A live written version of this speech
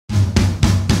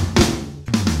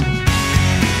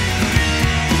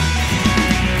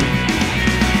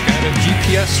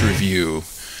GPS review.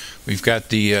 We've got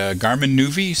the Garmin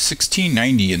Nuvi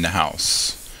 1690 in the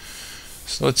house.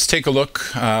 So let's take a look.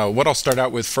 What I'll start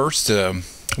out with first,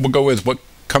 we'll go with what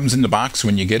comes in the box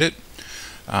when you get it.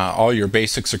 All your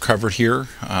basics are covered here.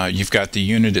 You've got the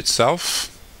unit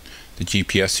itself, the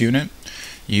GPS unit.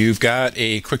 You've got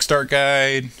a quick start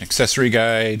guide, accessory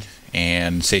guide,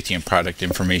 and safety and product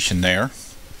information there.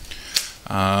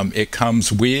 It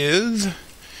comes with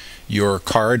your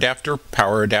car adapter,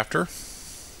 power adapter.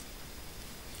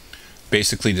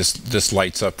 Basically this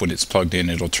lights up when it's plugged in,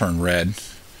 it'll turn red.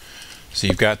 So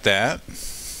you've got that.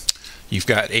 You've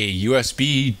got a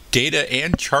USB data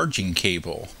and charging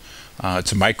cable.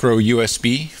 It's a micro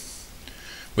USB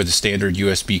with a standard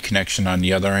USB connection on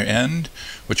the other end,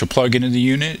 which will plug into the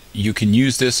unit. You can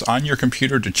use this on your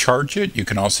computer to charge it. You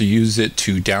can also use it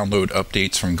to download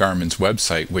updates from Garmin's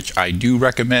website, which I do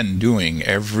recommend doing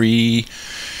every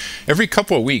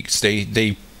couple of weeks.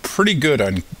 They pretty good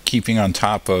on keeping on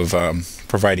top of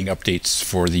providing updates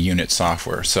for the unit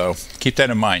software. So keep that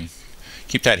in mind.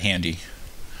 Keep that handy.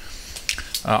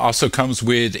 Also comes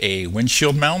with a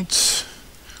windshield mount,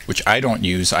 which I don't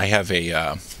use. I have a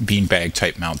beanbag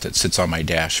type mount that sits on my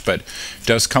dash, but it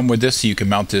does come with this, so you can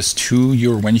mount this to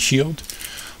your windshield.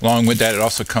 Along with that, it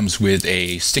also comes with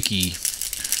a sticky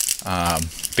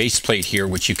base plate here,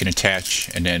 which you can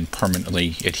attach and then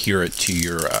permanently adhere it to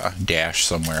your dash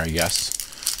somewhere, I guess.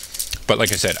 But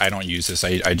like I said, I don't use this.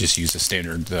 I just use the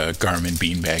standard Garmin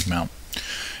beanbag mount.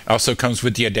 Also comes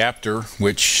with the adapter,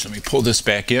 which, let me pull this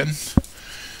back in.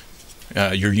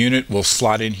 Your unit will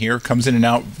slot in here, comes in and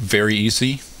out very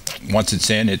easy. Once it's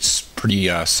in, it's pretty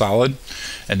solid.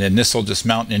 And then this will just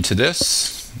mount into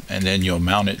this, and then you'll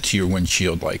mount it to your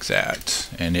windshield like that.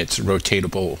 And it's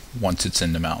rotatable once it's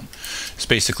in the mount. It's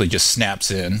basically just snaps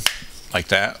in like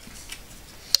that.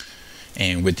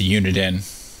 And with the unit in,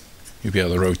 you'll be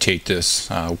able to rotate this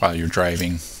while you're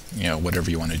driving, you know, whatever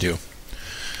you want to do.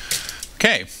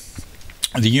 Okay,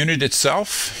 the unit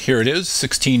itself, here it is,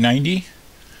 1690.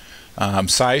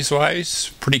 Size-wise,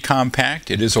 pretty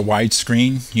compact. It is a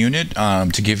widescreen unit.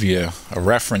 To give you a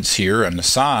reference here on the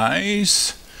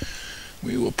size,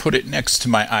 we will put it next to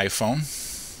my iPhone.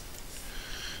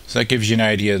 So that gives you an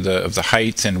idea of the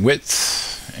height and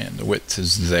width, and the width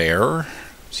is there.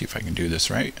 See if I can do this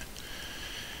right.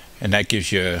 And that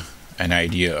gives you an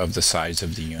idea of the size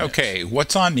of the unit. Okay,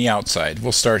 what's on the outside?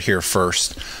 We'll start here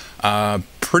first.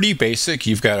 Pretty basic.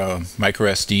 You've got a micro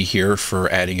SD here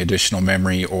for adding additional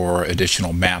memory or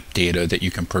additional map data that you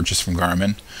can purchase from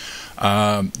Garmin.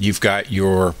 You've got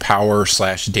your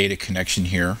power/data connection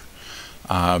here.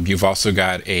 You've also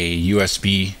got a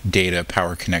USB data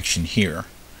power connection here.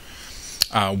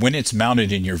 When it's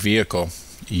mounted in your vehicle,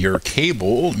 your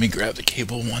cable, let me grab the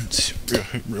cable once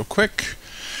real quick.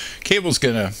 Cable's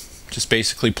gonna just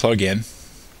basically plug in,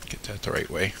 get that the right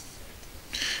way.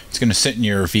 It's going to sit in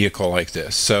your vehicle like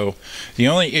this. So the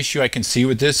only issue I can see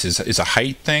with this is a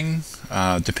height thing.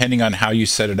 Depending on how you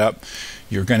set it up,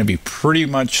 you're going to be pretty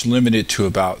much limited to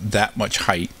about that much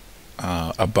height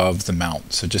above the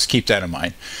mount. So just keep that in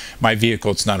mind. My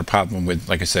vehicle, it's not a problem with,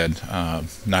 like I said,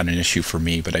 not an issue for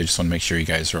me, but I just want to make sure you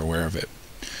guys are aware of it.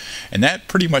 And that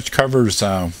pretty much covers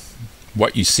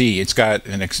what you see. It's got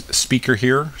a speaker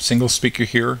here, single speaker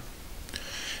here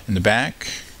in the back.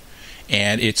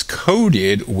 And it's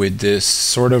coated with this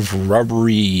sort of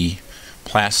rubbery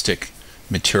plastic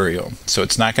material. So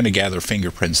it's not going to gather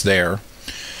fingerprints there.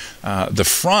 The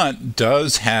front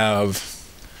does have,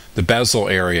 the bezel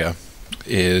area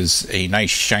is a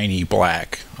nice shiny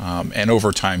black. And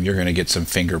over time you're going to get some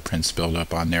fingerprints build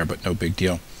up on there, but no big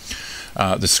deal.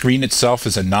 The screen itself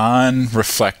is a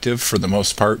non-reflective, for the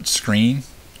most part, screen.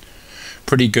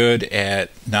 Pretty good at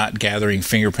not gathering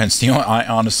fingerprints.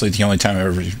 Honestly, the only time I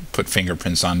ever put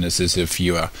fingerprints on this is if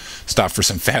you stop for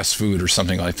some fast food or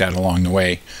something like that along the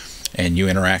way and you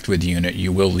interact with the unit.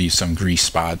 You will leave some grease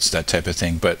spots, that type of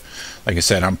thing. But like I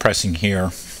said, I'm pressing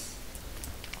here.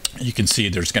 You can see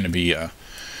there's going to be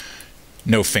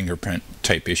no fingerprint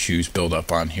type issues build up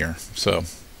on here. So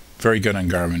very good on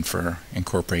Garmin for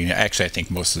incorporating it. Actually, I think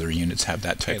most of their units have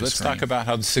that type of screen. Let's talk about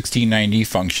how the 1690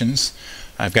 functions.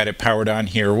 I've got it powered on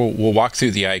here. We'll walk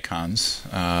through the icons.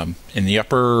 In the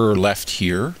upper left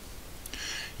here,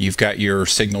 you've got your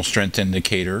signal strength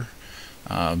indicator.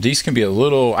 These can be a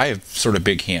little, I have sort of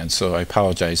big hands, so I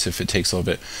apologize if it takes a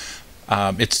little bit.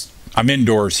 I'm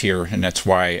indoors here, and that's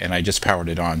why, and I just powered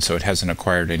it on, so it hasn't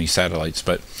acquired any satellites.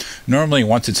 But normally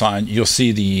once it's on, you'll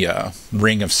see the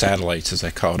ring of satellites, as I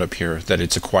call it up here, that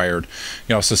it's acquired.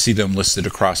 You also see them listed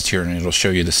across here, and it'll show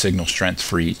you the signal strength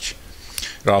for each.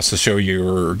 It'll also show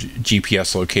your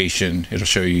GPS location. It'll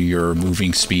show you your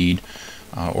moving speed.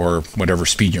 or whatever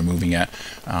speed you're moving at,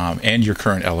 and your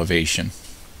current elevation.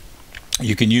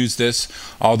 You can use this,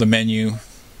 all the menu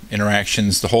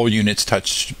interactions, the whole unit's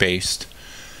touch based.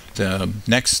 The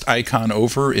next icon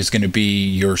over is going to be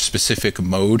your specific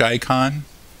mode icon.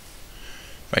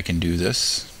 If I can do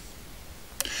this.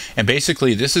 And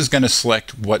basically this is going to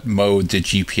select what mode the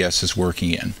GPS is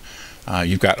working in.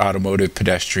 You've got automotive,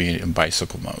 pedestrian, and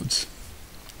bicycle modes.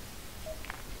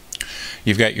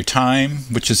 You've got your time,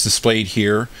 which is displayed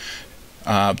here.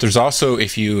 There's also,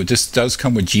 this does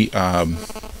come with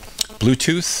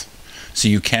Bluetooth, so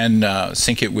you can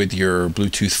sync it with your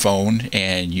Bluetooth phone,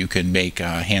 and you can make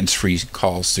hands-free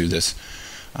calls through this.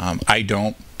 I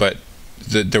don't, but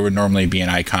there would normally be an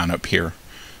icon up here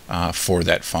for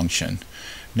that function.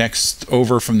 Next,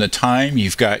 over from the time,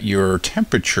 you've got your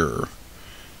temperature.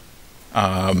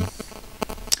 And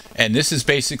this is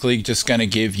basically just going to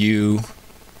give you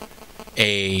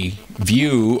a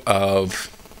view of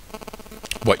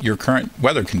what your current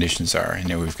weather conditions are. And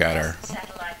there we've got our,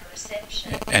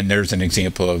 and there's an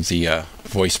example of the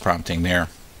voice prompting there.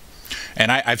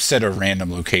 And I've set a random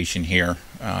location here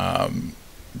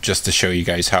just to show you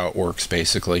guys how it works.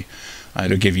 Basically,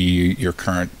 it'll give you your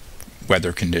current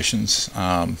weather conditions.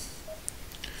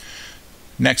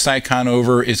 Next icon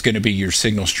over is going to be your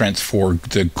signal strength for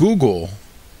the Google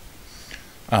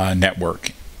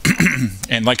network.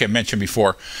 And like I mentioned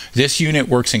before, this unit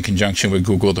works in conjunction with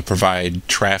Google to provide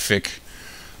traffic,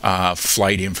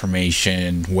 flight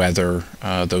information, weather,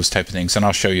 those type of things. And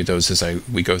I'll show you those as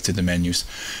we go through the menus.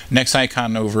 Next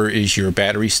icon over is your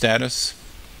battery status.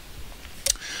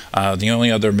 The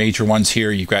only other major ones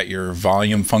here, you've got your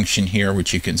volume function here,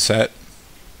 which you can set.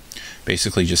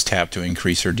 Basically just tap to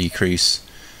increase or decrease.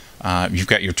 You've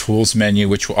got your tools menu,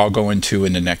 which I'll go into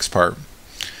in the next part.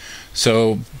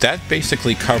 So that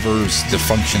basically covers the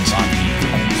functions on the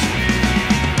homes.